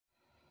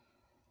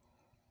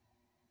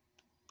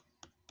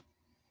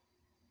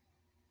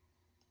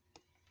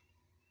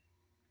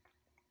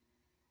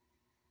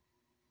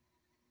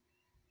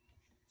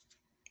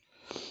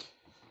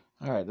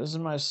Alright, this is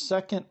my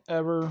second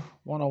ever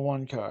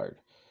 101 card.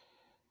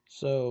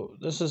 So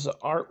this is the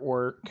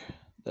artwork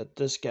that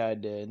this guy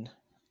did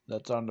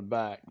that's on the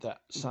back that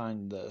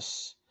signed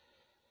this.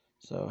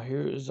 So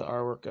here's the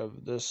artwork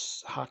of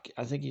this hockey.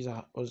 I think he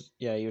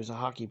was a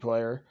hockey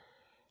player.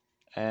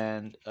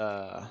 And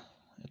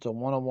it's a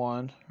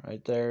 101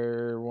 right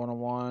there,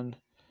 101.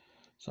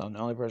 So I'm the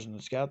only person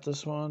that's got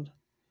this one.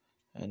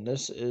 And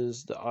this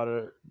is the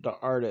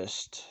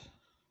artist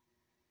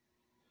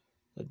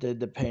that did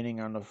the painting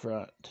on the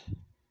front.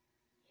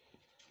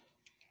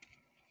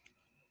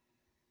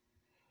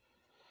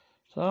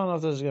 So I don't know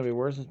if this is going to be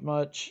worth as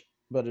much,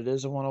 but it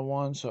is a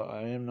 101, so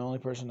I am the only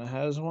person that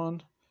has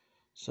one.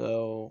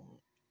 So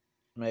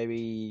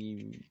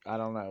maybe, I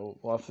don't know,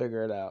 we'll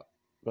figure it out.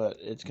 But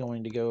it's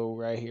going to go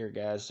right here,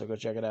 guys, so go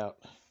check it out.